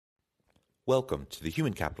Welcome to the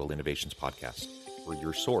Human Capital Innovations Podcast. We're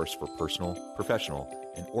your source for personal, professional,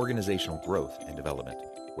 and organizational growth and development,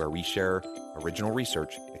 where we share original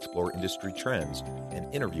research, explore industry trends,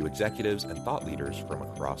 and interview executives and thought leaders from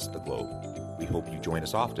across the globe. We hope you join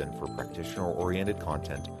us often for practitioner-oriented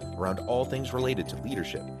content around all things related to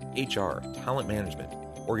leadership, HR, talent management,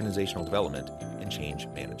 organizational development, and change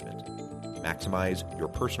management. Maximize your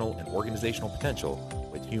personal and organizational potential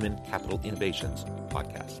with Human Capital Innovations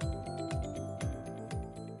Podcast.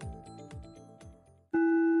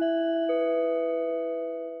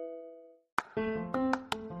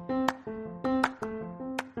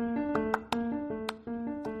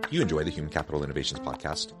 If you enjoy the Human Capital Innovations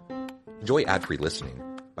Podcast, enjoy ad-free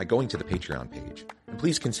listening by going to the Patreon page, and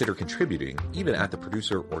please consider contributing even at the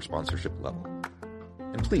producer or sponsorship level.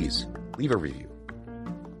 And please leave a review.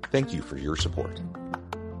 Thank you for your support.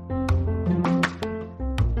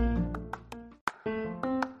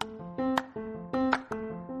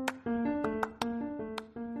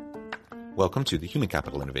 Welcome to the Human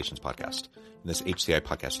Capital Innovations Podcast. In this HCI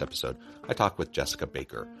podcast episode, I talk with Jessica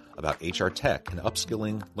Baker about HR tech and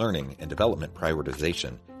upskilling, learning, and development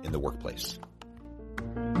prioritization in the workplace.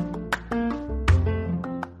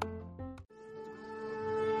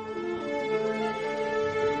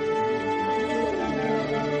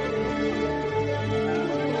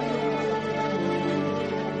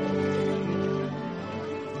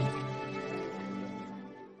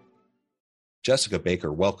 Jessica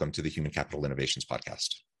Baker, welcome to the Human Capital Innovations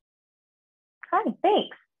Podcast. Hi,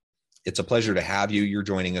 thanks. It's a pleasure to have you. You're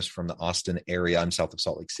joining us from the Austin area. I'm south of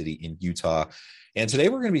Salt Lake City in Utah. And today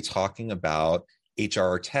we're going to be talking about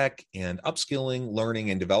HR tech and upskilling,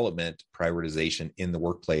 learning, and development prioritization in the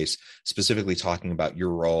workplace, specifically talking about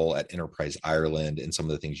your role at Enterprise Ireland and some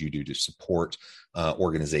of the things you do to support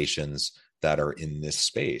organizations that are in this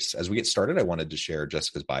space. As we get started, I wanted to share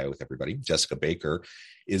Jessica's bio with everybody. Jessica Baker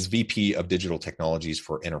is VP of Digital Technologies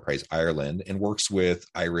for Enterprise Ireland and works with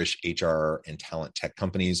Irish HR and talent tech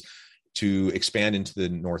companies to expand into the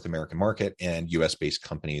North American market and US-based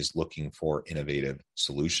companies looking for innovative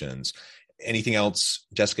solutions. Anything else,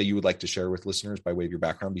 Jessica, you would like to share with listeners by way of your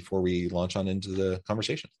background before we launch on into the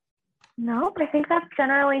conversation? No, I think that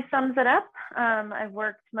generally sums it up. I've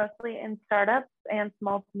worked mostly in startups and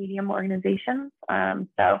small to medium organizations.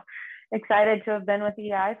 So excited to have been with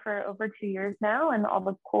EI for over 2 years now and all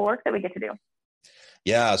the cool work that we get to do.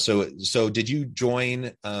 Yeah. So did you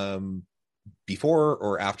join before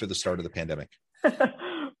or after the start of the pandemic?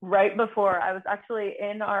 Right before. I was actually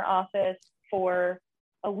in our office for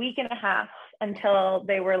a week and a half until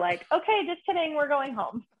they were like, okay, just kidding, we're going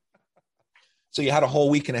home. So you had a whole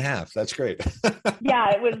week and a half. That's great.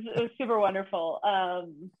 Yeah, it was super wonderful.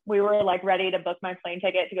 We were like ready to book my plane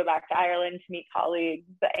ticket to go back to Ireland to meet colleagues.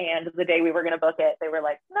 And the day we were going to book it, they were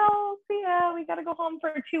like, no, see ya, we got to go home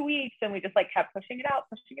for 2 weeks. And we just like kept pushing it out.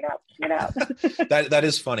 That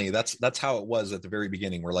is funny. That's how it was at the very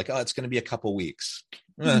beginning. We're like, oh, it's going to be a couple weeks.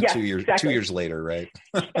 Yes, 2 years, exactly. 2 years later, right?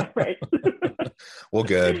 Yeah, right. Well,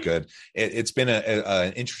 good. It's been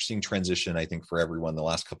an interesting transition, I think, for everyone the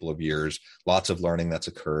last couple of years. Lots of learning that's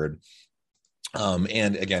occurred.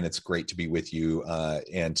 And again, it's great to be with you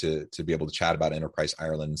and to be able to chat about Enterprise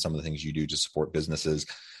Ireland and some of the things you do to support businesses.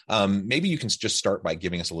 Maybe you can just start by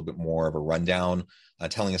giving us a little bit more of a rundown,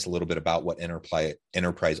 telling us a little bit about what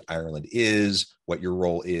Enterprise Ireland is, what your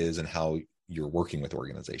role is, and how you're working with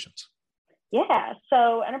organizations. Yeah,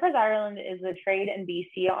 so Enterprise Ireland is the trade and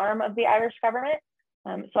VC arm of the Irish government.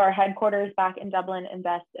 So our headquarters back in Dublin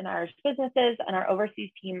invest in Irish businesses, and our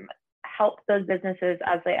overseas team helps those businesses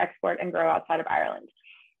as they export and grow outside of Ireland.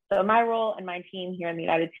 So my role and my team here in the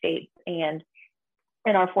United States and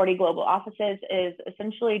in our 40 global offices is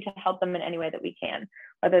essentially to help them in any way that we can,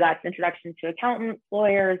 whether that's introductions to accountants,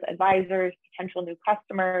 lawyers, advisors, potential new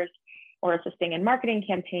customers, or assisting in marketing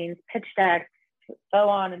campaigns, pitch decks, so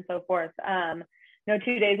on and so forth. No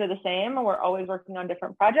 2 days are the same. We're always working on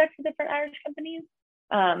different projects with different Irish companies.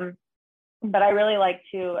 But I really like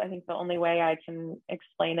to, I think the only way I can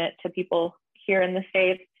explain it to people here in the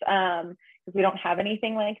States, because we don't have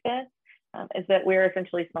anything like this, is that we're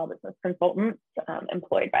essentially small business consultants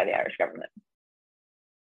employed by the Irish government.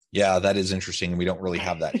 Yeah, that is interesting. We don't really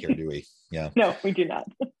have that here, do we? Yeah. No, we do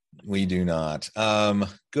not. We do not.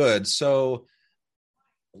 Good. So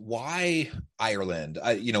why Ireland?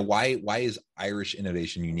 Why is Irish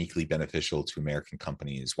innovation uniquely beneficial to American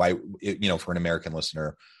companies? Why, for an American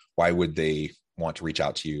listener, why would they want to reach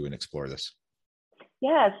out to you and explore this?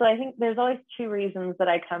 Yeah, so I think there's always two reasons that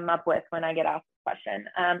I come up with when I get asked this question.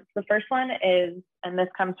 The first one is, and this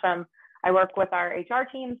comes from I work with our HR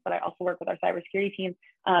teams, but I also work with our cybersecurity team,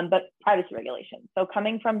 but privacy regulation. So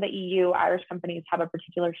coming from the EU, Irish companies have a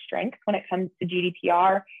particular strength when it comes to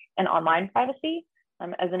GDPR and online privacy.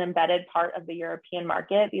 As an embedded part of the European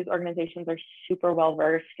market, these organizations are super well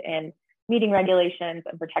versed in meeting regulations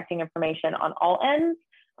and protecting information on all ends,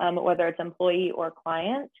 whether it's employee or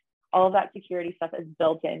client. All of that security stuff is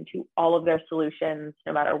built into all of their solutions,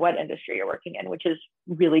 no matter what industry you're working in, which is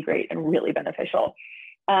really great and really beneficial.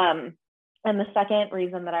 And the second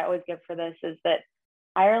reason that I always give for this is that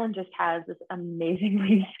Ireland just has this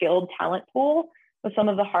amazingly skilled talent pool with some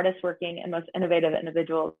of the hardest working and most innovative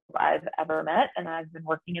individuals I've ever met. And I've been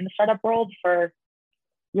working in the startup world for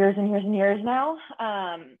years and years and years now.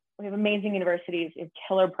 We have amazing universities, we have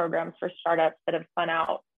killer programs for startups that have spun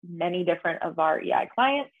out many different of our EI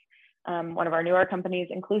clients. One of our newer companies,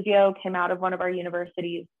 Inclusio, came out of one of our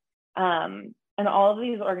universities. And all of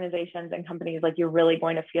these organizations and companies, like, you're really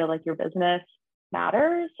going to feel like your business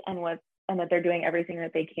matters and that they're doing everything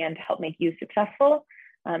that they can to help make you successful.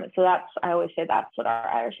 So I always say that's what our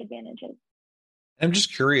Irish advantage is. I'm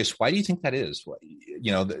just curious, why do you think that is?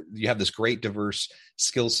 You have this great diverse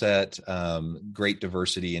skill set, great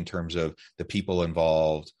diversity in terms of the people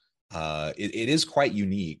involved. It is quite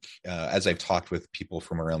unique. As I've talked with people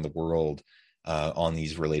from around the world on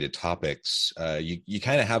these related topics, you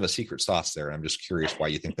kind of have a secret sauce there. I'm just curious why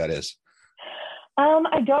you think that is.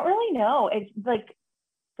 I don't really know. It's like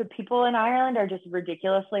the people in Ireland are just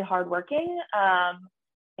ridiculously hardworking.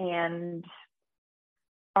 And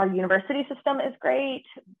our university system is great.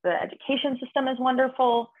 The education system is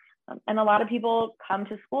wonderful. And a lot of people come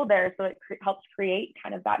to school there. So it helps create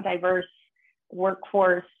kind of that diverse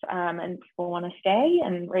workforce, and people want to stay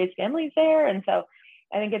and raise families there. And so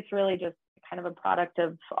I think it's really just kind of a product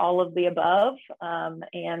of all of the above,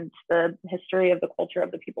 and the history of the culture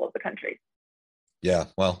of the people of the country. Yeah,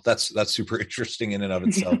 well, that's super interesting in and of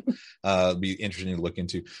itself. Be interesting to look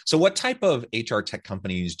into. So what type of HR tech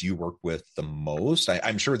companies do you work with the most?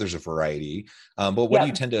 I'm sure there's a variety, but what do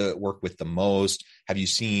you tend to work with the most? Have you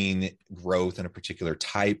seen growth in a particular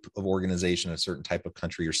type of organization, a certain type of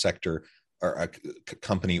country or sector, or a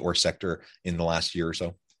company or sector in the last year or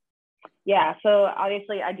so? Yeah, so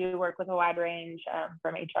obviously I do work with a wide range,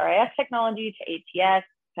 from HRIS technology to ATS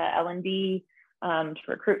to L&D, to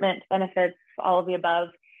recruitment, benefits, all of the above.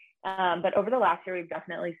 But over the last year, we've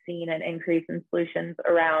definitely seen an increase in solutions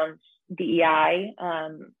around DEI,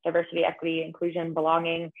 diversity, equity, inclusion,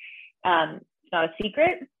 belonging. It's not a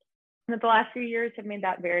secret that the last few years have made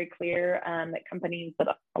that very clear, that companies, but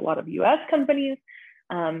a lot of US companies,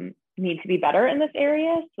 need to be better in this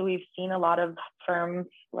area. So we've seen a lot of firms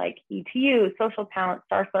like ETU, Social Talent,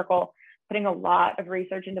 Star Circle, putting a lot of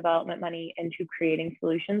research and development money into creating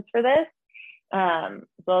solutions for this. As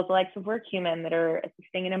well as the likes of WorkHuman that are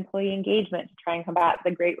assisting in employee engagement to try and combat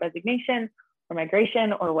the Great Resignation or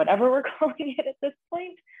migration or whatever we're calling it at this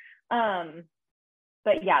point.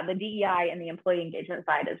 But yeah, the DEI and the employee engagement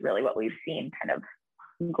side is really what we've seen kind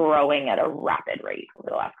of growing at a rapid rate over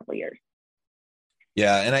the last couple of years.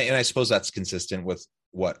 Yeah, and I suppose that's consistent with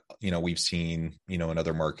what we've seen in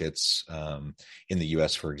other markets, in the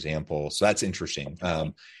US, for example. So that's interesting.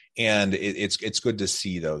 And it's good to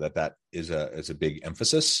see, though, that is a big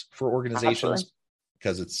emphasis for organizations. Absolutely.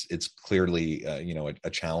 Because it's clearly a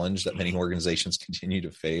challenge that many organizations continue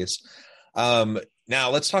to face. Now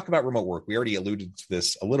let's talk about remote work. We already alluded to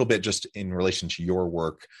this a little bit just in relation to your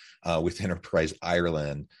work with Enterprise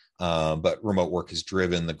Ireland, but remote work has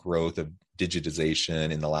driven the growth of digitization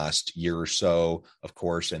in the last year or so, of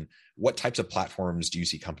course. And what types of platforms do you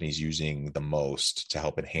see companies using the most to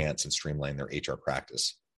help enhance and streamline their HR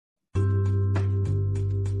practice?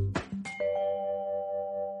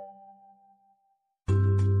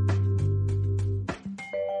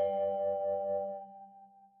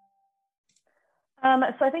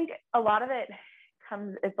 So I think a lot of it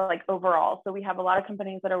is like overall. So we have a lot of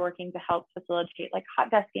companies that are working to help facilitate like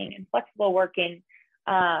hot desking and flexible working,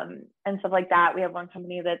 and stuff like that. We have one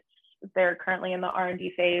company they're currently in the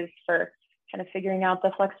R&D phase for kind of figuring out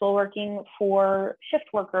the flexible working for shift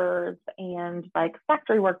workers and like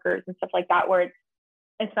factory workers and stuff like that, where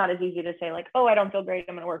it's not as easy to say like, oh, I don't feel great,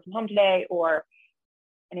 I'm going to work from home today, or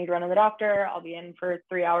I need to run to the doctor, I'll be in for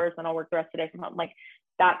 3 hours, then I'll work the rest of the day from home. Like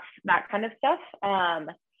that's that kind of stuff.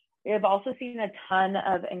 We have also seen a ton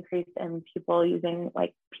of increase in people using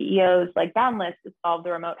like PEOs, like Boundless, to solve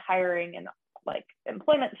the remote hiring and like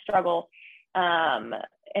employment struggle,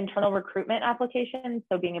 internal recruitment applications.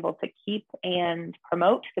 So being able to keep and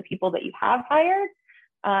promote the people that you have hired.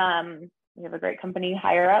 We have a great company,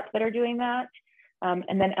 Hire Up, that are doing that.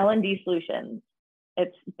 And then L&D solutions.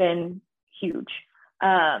 It's been huge.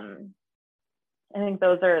 I think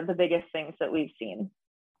those are the biggest things that we've seen.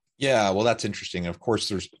 Yeah, well, that's interesting. Of course,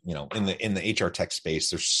 there's, in the HR tech space,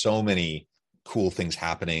 there's so many cool things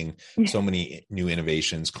happening, so many new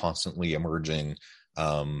innovations constantly emerging.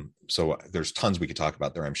 So there's tons we could talk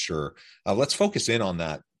about there, I'm sure. Let's focus in on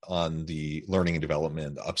that, on the learning and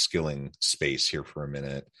development, the upskilling space here for a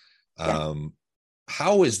minute.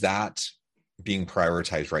 How is that being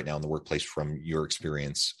prioritized right now in the workplace from your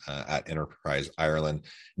experience at Enterprise Ireland?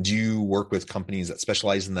 Do you work with companies that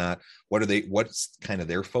specialize in that? What's kind of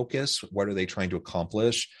their focus? What are they trying to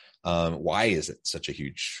accomplish? Why is it such a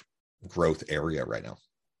huge growth area right now?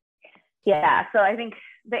 Yeah, so I think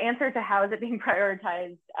the answer to how is it being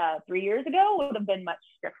prioritized 3 years ago would have been much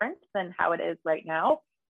different than how it is right now.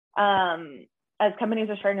 As companies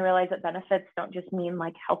are starting to realize that benefits don't just mean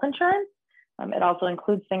like health insurance. It also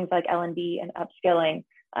includes things like L&D and upskilling.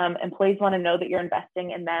 Employees want to know that you're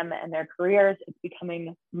investing in them and their careers. It's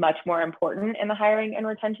becoming much more important in the hiring and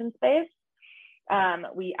retention space.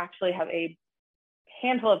 We actually have a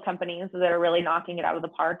handful of companies that are really knocking it out of the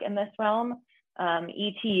park in this realm.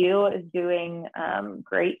 ETU is doing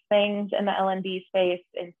great things in the L&D space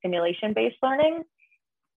in simulation-based learning.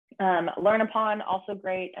 Learn Upon, also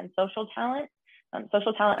great, and Social Talent.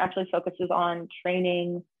 Social Talent actually focuses on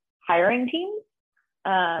training hiring teams,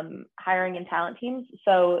 hiring and talent teams.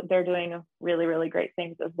 So they're doing really, really great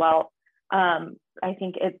things as well. I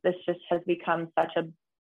think this just has become such a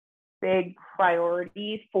big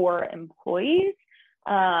priority for employees.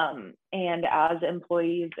 And as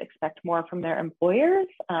employees expect more from their employers,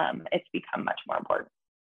 it's become much more important.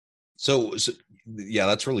 So yeah,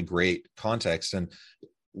 that's really great context. And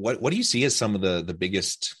what do you see as some of the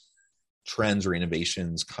biggest trends or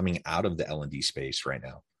innovations coming out of the L&D space right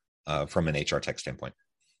now? From an HR tech standpoint?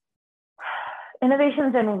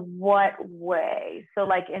 Innovations in what way? So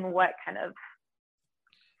like in what kind of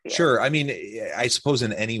field? Sure. I mean, I suppose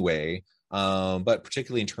in any way, but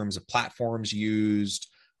particularly in terms of platforms used,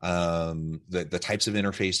 the types of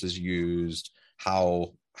interfaces used,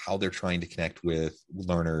 how they're trying to connect with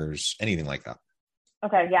learners, anything like that.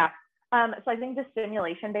 Okay, yeah. So I think the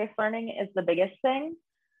simulation-based learning is the biggest thing.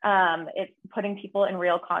 It's putting people in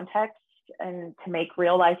real context and to make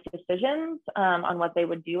real life decisions on what they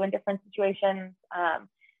would do in different situations,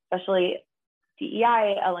 especially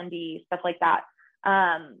DEI, L&D, stuff like that.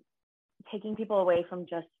 Taking people away from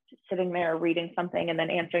just sitting there reading something and then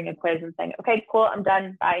answering a quiz and saying, okay, cool, I'm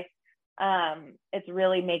done, bye. It's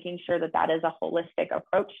really making sure that is a holistic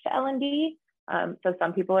approach to L&D. So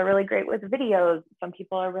some people are really great with videos. Some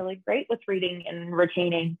people are really great with reading and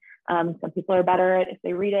retaining. Some people are better at if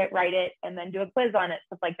they read it, write it, and then do a quiz on it,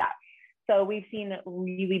 stuff like that. So we've seen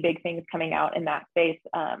really big things coming out in that space,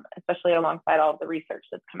 especially alongside all of the research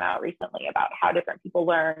that's come out recently about how different people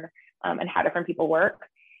learn and how different people work.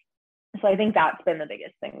 So I think that's been the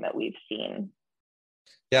biggest thing that we've seen.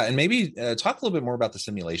 Yeah, and maybe talk a little bit more about the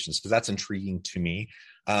simulations, because that's intriguing to me.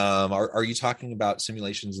 Are you talking about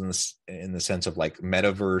simulations in the sense of like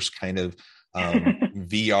metaverse kind of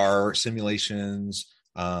VR simulations,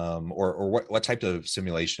 or what type of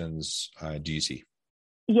simulations do you see?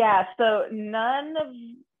 Yeah, so none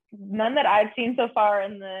that I've seen so far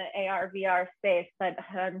in the AR VR space, but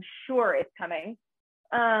I'm sure it's coming.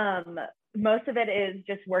 Most of it is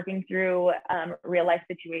just working through real life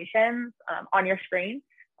situations on your screen.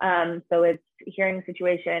 So it's hearing the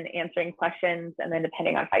situation, answering questions, and then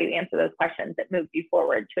depending on how you answer those questions, it moves you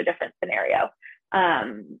forward to a different scenario.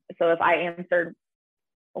 So if I answered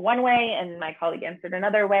one way and my colleague answered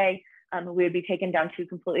another way, we would be taken down two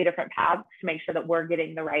completely different paths to make sure that we're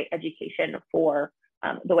getting the right education for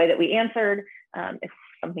the way that we answered, if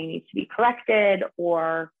something needs to be corrected,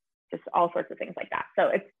 or just all sorts of things like that. So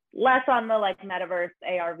it's less on the like metaverse,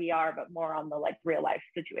 AR, VR, but more on the like real life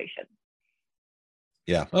situations.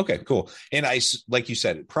 Yeah. Okay, cool. And like you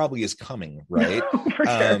said, it probably is coming, right? For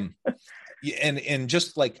sure. And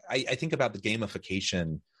just like, I think about the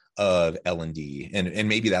gamification of L&D, and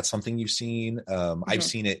maybe that's something you've seen. I've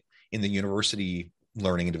seen it in the university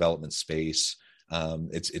learning and development space.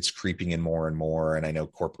 It's creeping in more and more. And I know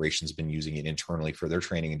corporations have been using it internally for their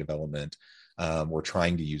training and development. We're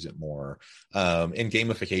trying to use it more. And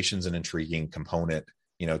gamification is an intriguing component,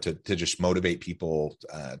 to just motivate people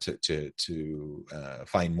to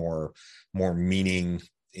find more meaning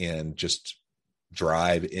and just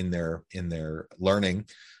drive in their learning,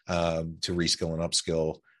 to reskill and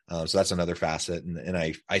upskill. So that's another facet. And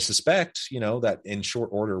I suspect, that in short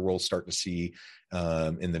order, we'll start to see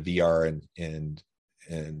in the VR and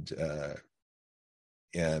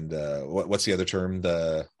what's the other term?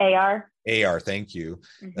 The AR. Thank you.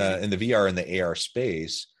 In the VR and the AR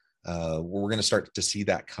space, we're going to start to see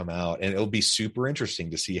that come out, and it'll be super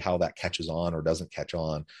interesting to see how that catches on or doesn't catch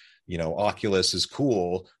on. Oculus is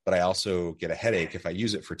cool, but I also get a headache if I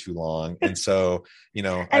use it for too long. And so,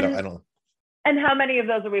 I don't. And how many of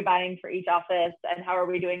those are we buying for each office? And how are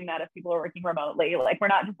we doing that if people are working remotely? Like, we're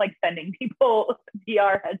not just like sending people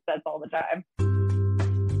VR headsets all the time.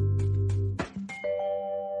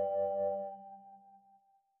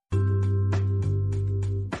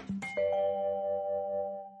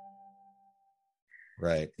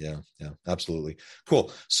 Right. Yeah. Yeah, absolutely.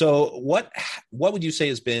 Cool. So what would you say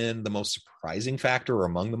has been the most surprising factor, or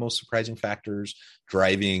among the most surprising factors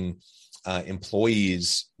driving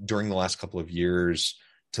employees during the last couple of years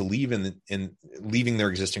to leave in leaving their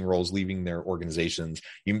existing roles, leaving their organizations?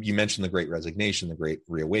 You mentioned the Great Resignation, the Great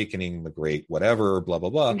Reawakening, the Great whatever, blah, blah,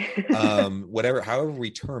 blah. Whatever, however we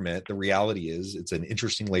term it, the reality is it's an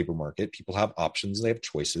interesting labor market. People have options, they have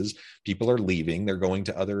choices. People are leaving, they're going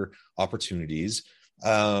to other opportunities.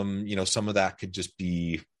 Some of that could just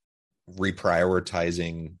be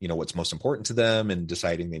reprioritizing, what's most important to them and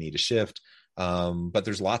deciding they need a shift. But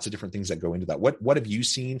there's lots of different things that go into that. What have you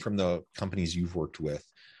seen from the companies you've worked with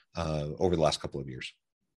over the last couple of years?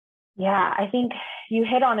 Yeah, I think you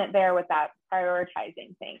hit on it there with that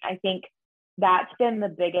prioritizing thing. I think that's been the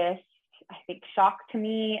biggest, shock to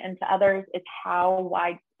me and to others, is how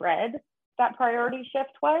widespread that priority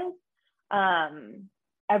shift was.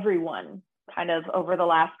 Everyone kind of over the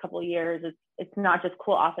last couple of years, it's not just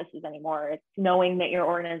cool offices anymore. It's knowing that your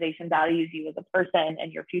organization values you as a person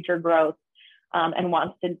and your future growth, and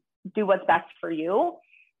wants to do what's best for you.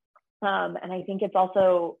 And I think it's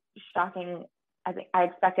also shocking. I think I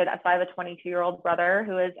expected, so I have a 22-year-old brother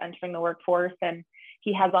who is entering the workforce, and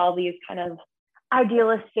he has all these kind of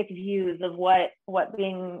idealistic views of what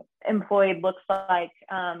being employed looks like.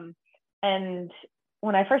 And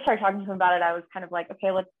when I first started talking to him about it, I was kind of like, okay,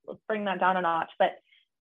 let's bring that down a notch. But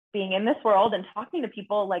being in this world and talking to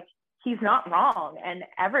people, like, he's not wrong. And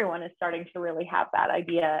everyone is starting to really have that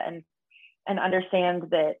idea and understand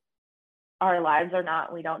that our lives are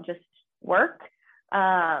not, we don't just work.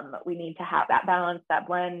 We need to have that balance, that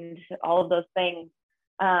blend, all of those things.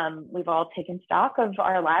 We've all taken stock of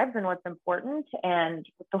our lives and what's important. And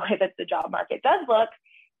the way that the job market does look,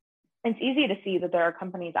 it's easy to see that there are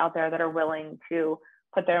companies out there that are willing to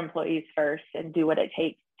put their employees first and do what it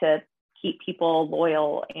takes to keep people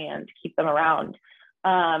loyal and keep them around.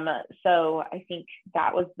 So I think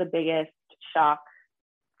that was the biggest shock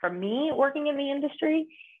for me working in the industry,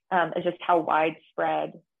 is just how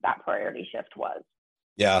widespread that priority shift was.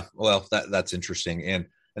 Yeah, well, that's interesting. And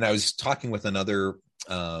I was talking with another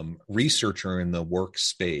researcher in the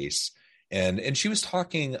workspace, and she was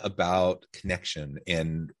talking about connection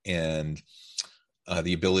and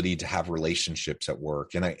the ability to have relationships at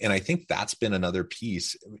work. And I think that's been another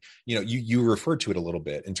piece. You referred to it a little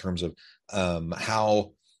bit in terms of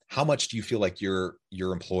how much do you feel like your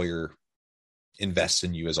employer invests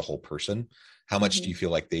in you as a whole person? How much do you feel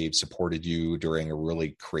like they've supported you during a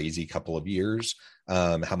really crazy couple of years?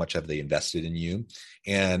 How much have they invested in you?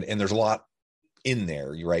 And there's a lot in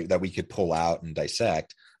there, you're right, that we could pull out and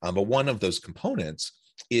dissect. But one of those components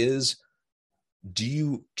is, do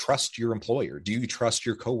you trust your employer? Do you trust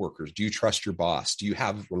your coworkers? Do you trust your boss? Do you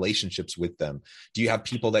have relationships with them? Do you have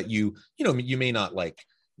people that you may not like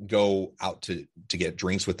go out to get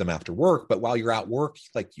drinks with them after work, but while you're at work,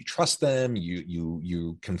 like, you trust them,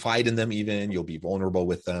 you confide in them, even you'll be vulnerable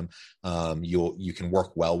with them. You can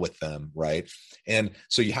work well with them. Right. And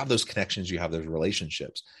so you have those connections, you have those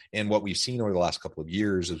relationships. And what we've seen over the last couple of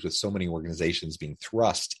years is, with so many organizations being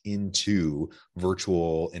thrust into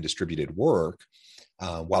virtual and distributed work,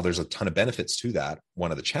 while there's a ton of benefits to that, one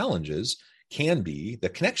of the challenges can be the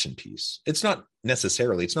connection piece. It's not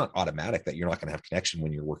automatic that you're not going to have connection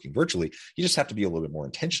when you're working virtually. You just have to be a little bit more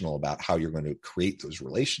intentional about how you're going to create those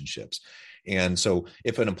relationships. And so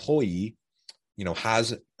if an employee,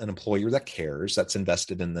 has an employer that cares, that's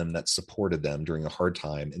invested in them, that's supported them during a hard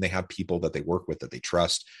time, and they have people that they work with, that they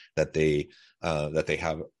trust, that they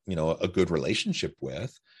have, a good relationship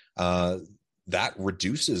with, that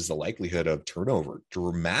reduces the likelihood of turnover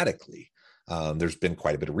dramatically. There's been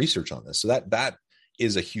quite a bit of research on this. So that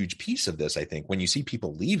is a huge piece of this. I think when you see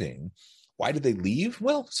people leaving, why do they leave?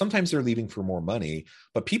 Well, sometimes they're leaving for more money,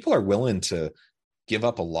 but people are willing to give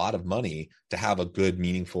up a lot of money to have a good,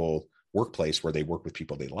 meaningful workplace where they work with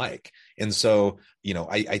people they like. And so,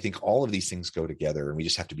 I think all of these things go together, and we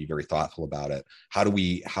just have to be very thoughtful about it. How do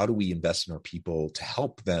we invest in our people to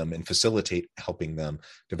help them and facilitate helping them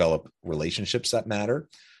develop relationships that matter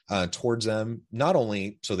towards them, not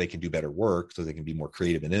only so they can do better work, so they can be more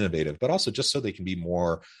creative and innovative, but also just so they can be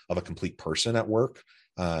more of a complete person at work,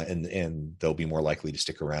 and they'll be more likely to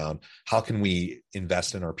stick around? How can we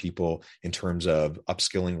invest in our people in terms of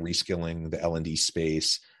upskilling, reskilling the L&D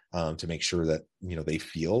space, to make sure that, they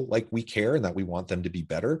feel like we care and that we want them to be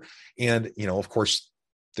better? And, of course,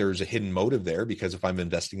 there's a hidden motive there, because if I'm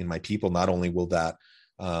investing in my people, not only will that,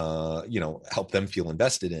 help them feel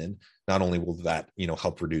invested in, not only will that,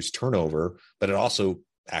 help reduce turnover, but it also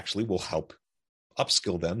actually will help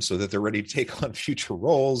upskill them so that they're ready to take on future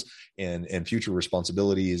roles and future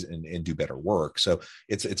responsibilities and do better work. So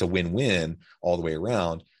it's a win-win all the way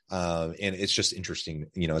around. And it's just interesting,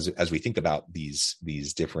 as we think about these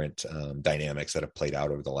different dynamics that have played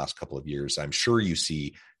out over the last couple of years. I'm sure you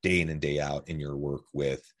see day in and day out in your work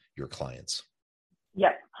with your clients.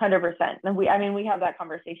 Yep, 100%. And we have that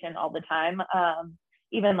conversation all the time.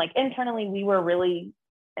 Even like internally, we were really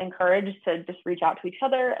encouraged to just reach out to each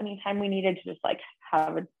other anytime we needed to just like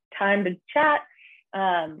have a time to chat.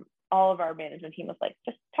 All of our management team was like,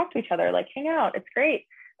 just talk to each other, like hang out. It's great.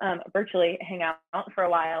 Virtually hang out for a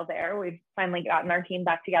while there. We've finally gotten our team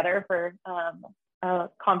back together for a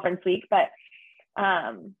conference week. But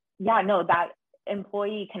that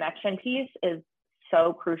employee connection piece is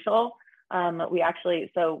so crucial.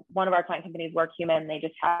 So one of our client companies, WorkHuman, they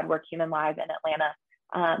just had WorkHuman Live in Atlanta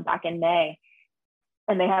back in May.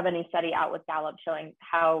 And they have a new study out with Gallup showing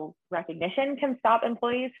how recognition can stop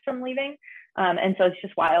employees from leaving. And so it's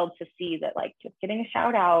just wild to see that, like, just getting a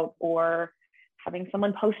shout out or having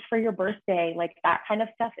someone post for your birthday, like that kind of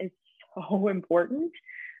stuff is so important.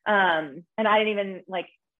 And I didn't even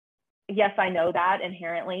yes, I know that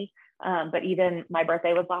inherently. But even my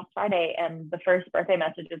birthday was last Friday, and the first birthday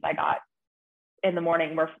messages I got in the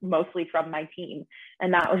morning were mostly from my team.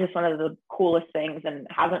 And that was just one of the coolest things, and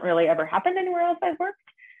hasn't really ever happened anywhere else I've worked.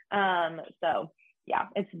 So yeah,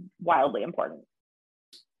 it's wildly important.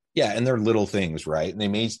 Yeah. And they're little things, right? And they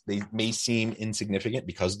may seem insignificant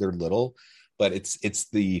because they're little, but it's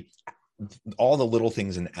all the little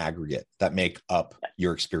things in aggregate that make up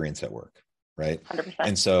your experience at work. Right. 100%.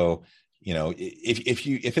 And so,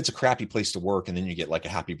 if it's a crappy place to work and then you get like a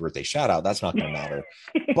happy birthday shout out, that's not going to matter.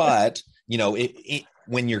 But,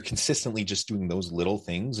 when you're consistently just doing those little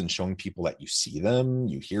things and showing people that you see them,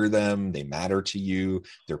 you hear them, they matter to you,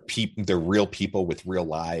 they're real people with real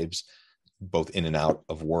lives, both in and out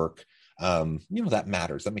of work. That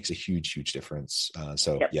matters. That makes a huge, huge difference.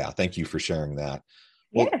 Yeah, thank you for sharing that.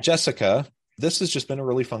 Well, yeah. Jessica, this has just been a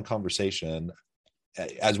really fun conversation.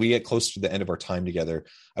 As we get close to the end of our time together,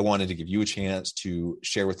 I wanted to give you a chance to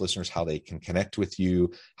share with listeners how they can connect with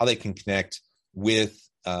you, how they can connect with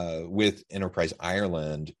Enterprise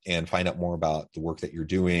Ireland and find out more about the work that you're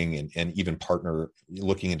doing and even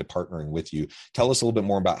looking into partnering with you. Tell us a little bit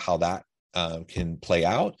more about how that can play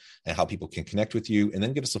out and how people can connect with you, and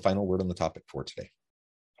then give us the final word on the topic for today.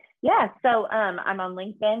 Yeah, so I'm on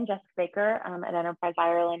LinkedIn, Jessica Baker at Enterprise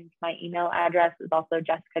Ireland. My email address is also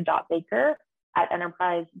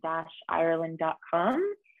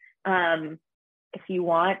jessica.baker@enterprise-ireland.com. If you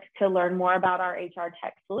want to learn more about our HR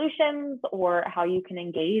tech solutions or how you can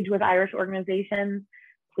engage with Irish organizations,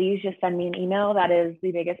 please just send me an email. That is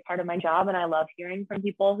the biggest part of my job, and I love hearing from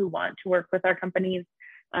people who want to work with our companies.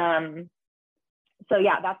 So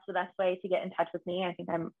yeah, that's the best way to get in touch with me. I think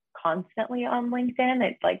I'm constantly on LinkedIn.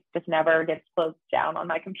 It's like just never gets closed down on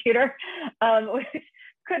my computer, which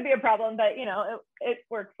could be a problem, but it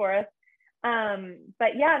worked for us.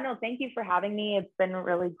 But yeah, no, thank you for having me. It's been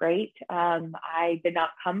really great. I did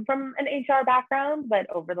not come from an HR background, but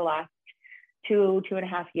over the last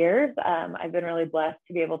 2.5 years, I've been really blessed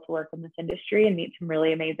to be able to work in this industry and meet some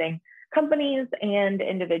really amazing companies and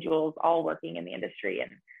individuals all working in the industry.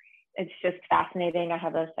 And it's just fascinating. I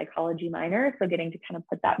have a psychology minor, so getting to kind of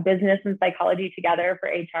put that business and psychology together for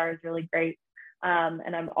HR is really great.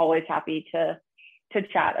 And I'm always happy to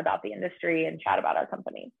chat about the industry and chat about our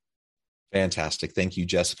company. Fantastic. Thank you,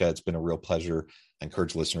 Jessica. It's been a real pleasure. I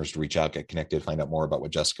encourage listeners to reach out, get connected, find out more about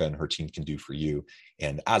what Jessica and her team can do for you.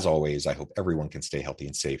 And as always, I hope everyone can stay healthy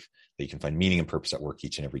and safe, that you can find meaning and purpose at work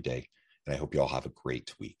each and every day. And I hope you all have a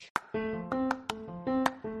great week.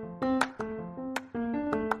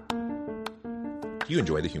 Do you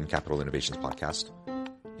enjoy the Human Capital Innovations podcast?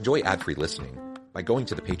 Enjoy ad-free listening by going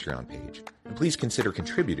to the Patreon page. And please consider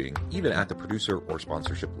contributing even at the producer or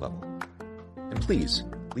sponsorship level. And please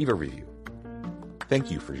leave a review. Thank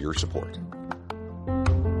you for your support.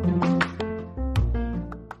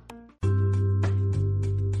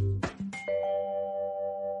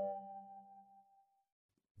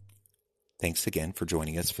 Thanks again for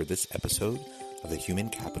joining us for this episode of the Human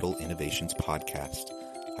Capital Innovations podcast.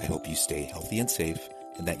 I hope you stay healthy and safe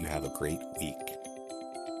and that you have a great week.